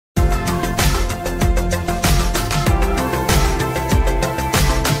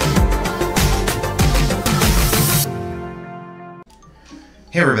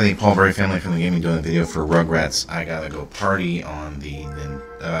Hey everybody, Paul Berry family from the gaming doing a video for Rugrats. I gotta go party on the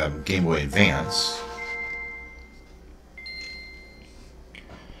Game Boy Advance.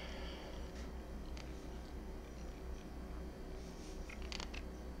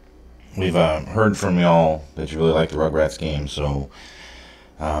 We've heard from y'all that you really like the Rugrats game, so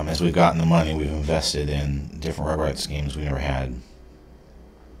as we've gotten the money, we've invested in different Rugrats games we never had,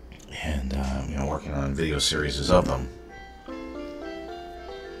 and working on video series of them.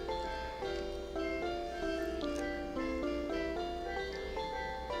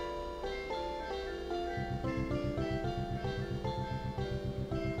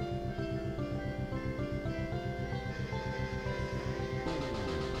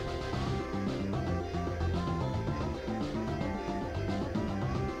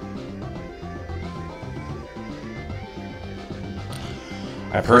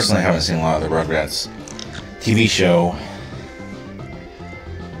 I personally haven't seen a lot of the Rugrats TV show.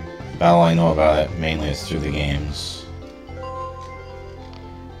 About all I know about it mainly is through the games.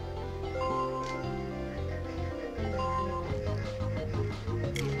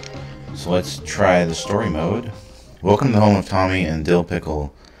 So let's try the story mode. Welcome to the home of Tommy and Dill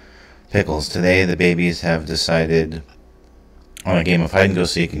Pickles. Today the babies have decided on a game of hide and go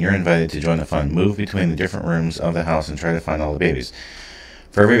seek, and you're invited to join the fun. Move between the different rooms of the house and try to find all the babies.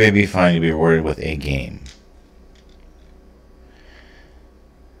 For every baby you find, you'll be rewarded with a game.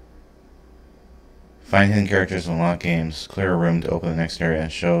 Find hidden characters to unlock games. Clear a room to open the next area.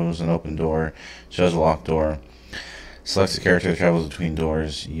 Shows an open door. Shows a locked door. Selects a character that travels between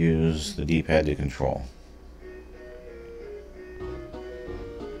doors. Use the D-pad to control.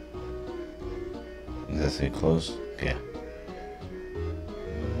 Does that say close? Okay.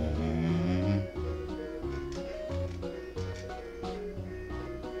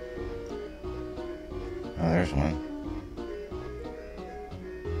 Oh, there's one.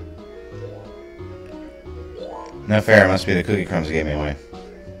 No fair, it must be the cookie crumbs you gave me away.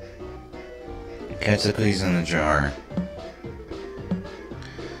 Catch the cookies in the jar.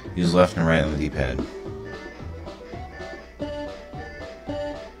 Use left and right on the D-pad.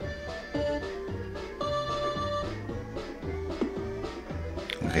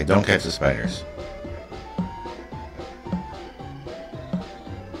 Okay, don't catch the spiders.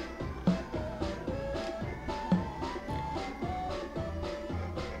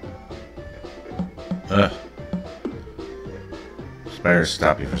 Ugh. Spiders,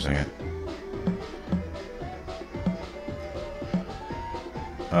 stop you for a second.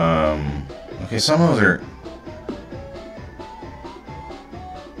 Okay, some of those are...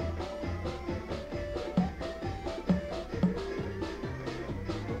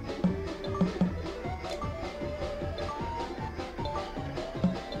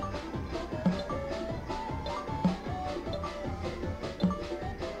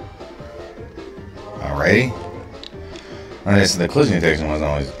 Alrighty. Okay, so the collision detection wasn't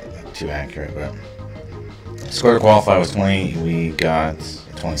always too accurate, but score to qualify was 20. We got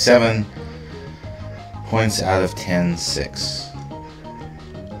 27 points out of 10, 6.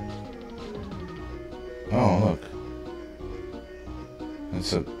 Oh, look.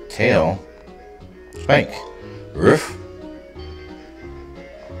 It's a tail. Spike. Roof.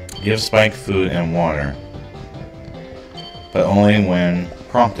 Give Spike food and water, but only when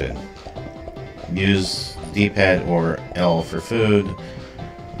prompted. Use D-pad or L for food.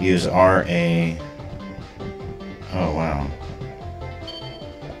 Use RA. Oh, wow.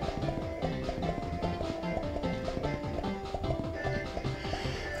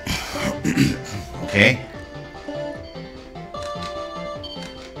 Okay.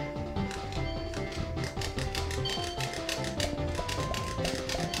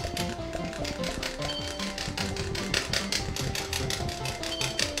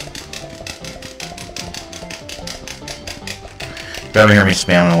 Probably hear me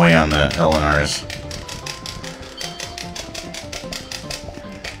spamming away on the LNRs.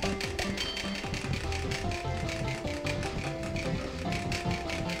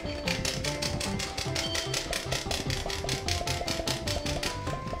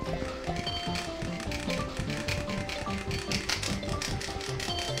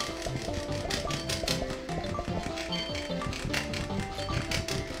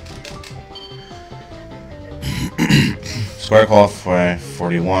 Score qualify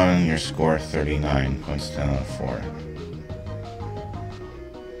 41, your score 39, points 10 out of 4.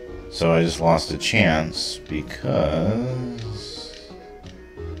 So I just lost a chance because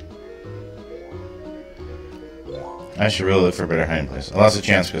I should really look for a better hiding place. I lost a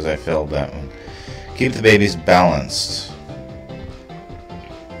chance because I failed that one. Keep the babies balanced.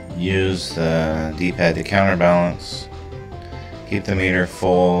 Use the D-pad to counterbalance. Keep the meter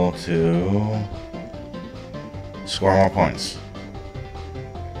full to score more points.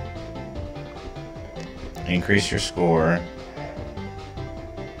 Increase your score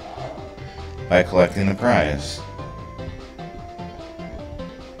by collecting the prize.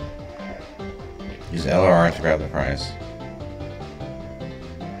 Use LR to grab the prize.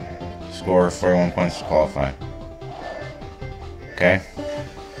 Score 41 points to qualify. Okay.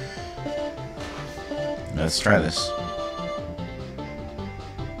 Let's try this.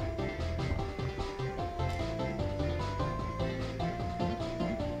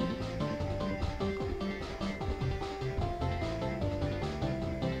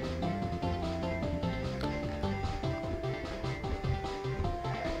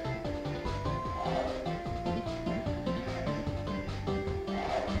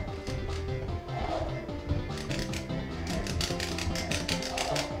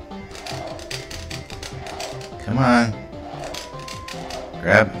 Come on.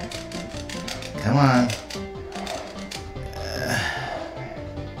 Grab. Come on.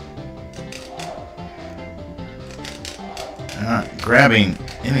 I'm not grabbing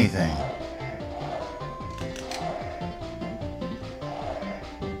anything.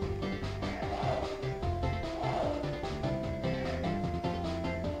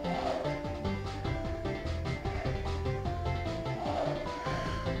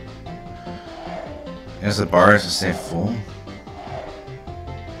 I guess the bar has to stay full.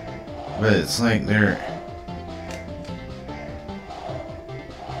 But it's like they're...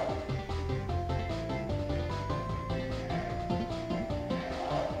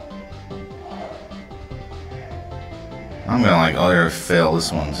 I'm gonna like utterly fail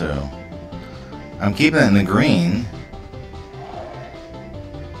this one too. I'm keeping it in the green.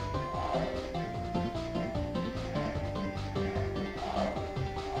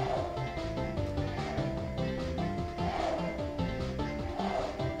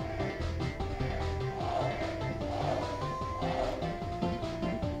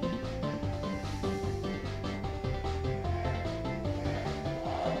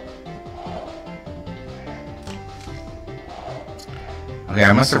 Okay,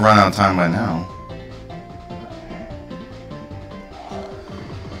 I must have run out of time by now.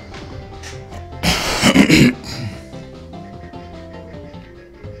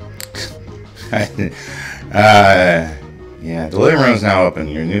 Yeah, the living room is now open.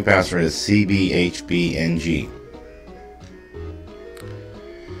 Your new password is CBHBNG.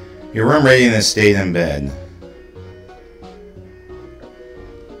 Your room rating is stayed in bed.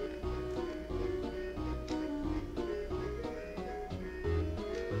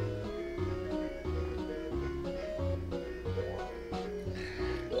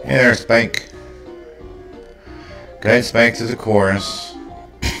 Hey there, Spike. Guide Spike to the course.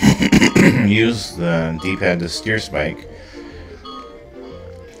 Use the D-pad to steer Spike.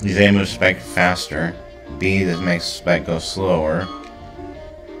 Use A to move Spike faster. B to make Spike go slower.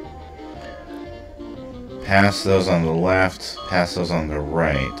 Pass those on the left. Pass those on the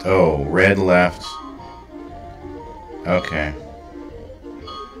right. Oh, red left. Okay.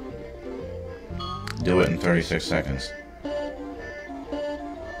 Do it in 36 seconds.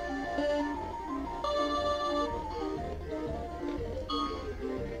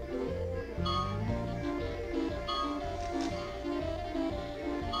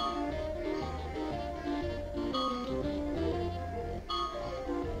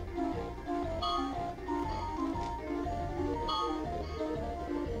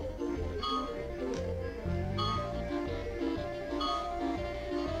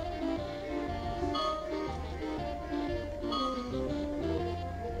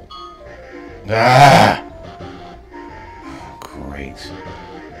 Ah! Great.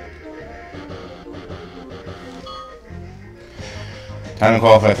 Time to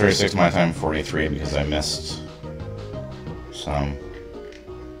qualify 36, my time 43 because I missed some.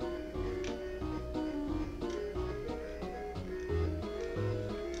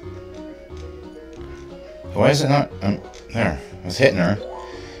 Why is it not? There. I was hitting her.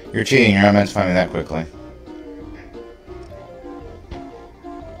 You're cheating. You're not meant to find me that quickly.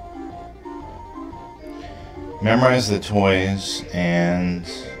 Memorize the toys and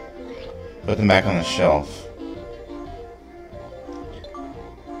put them back on the shelf.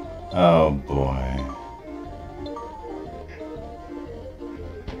 Oh boy.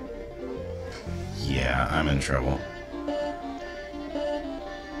 Yeah, I'm in trouble.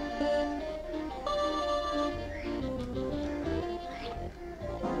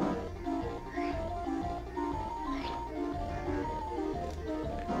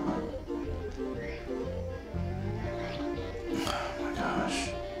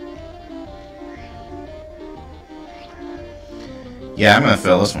 Yeah, I'm gonna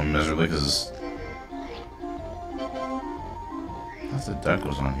fail this one miserably because that's the duck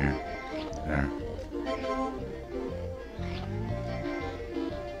was on here. There.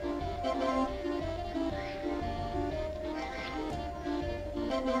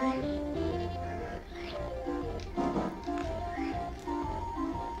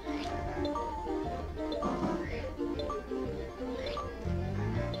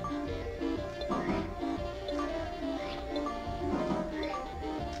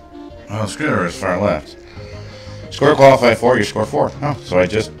 Oh, Scooter is far left. Score qualified 4, you score 4. Oh, so I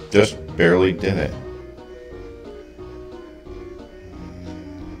just barely did it.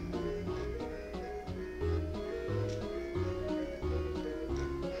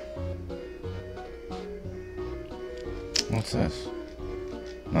 What's this?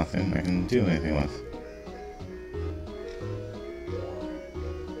 Nothing I can do anything with.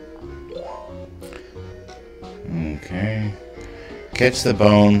 Okay. Catch the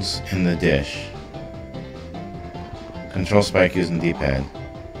bones in the dish. Control spike using D-pad.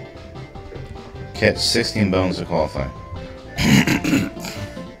 Catch 16 bones to qualify.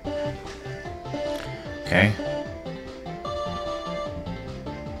 Okay.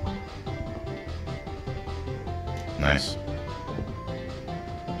 Nice.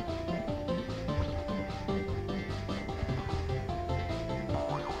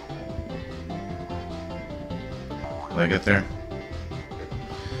 Did I get there?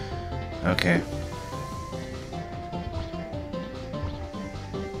 Okay.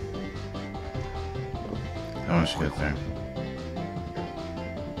 I want to get there.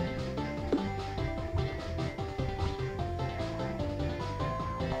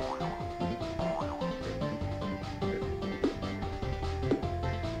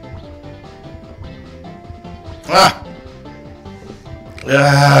 Ah!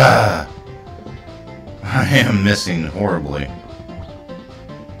 Ah! I am missing horribly.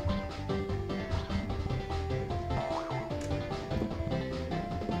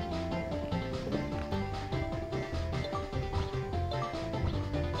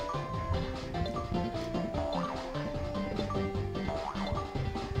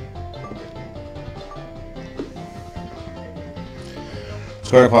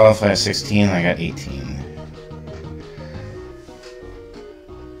 Score qualified 16, I got 18.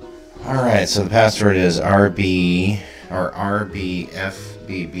 Alright, so the password is RB or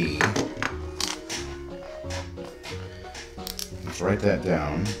RBFBB. Let's write that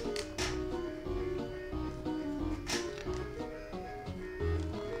down.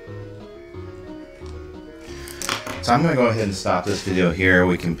 So I'm going to go ahead and stop this video here.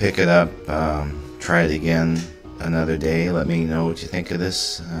 We can pick it up, try it again another day. Let me know what you think of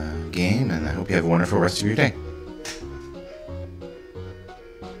this game, and I hope you have a wonderful rest of your day.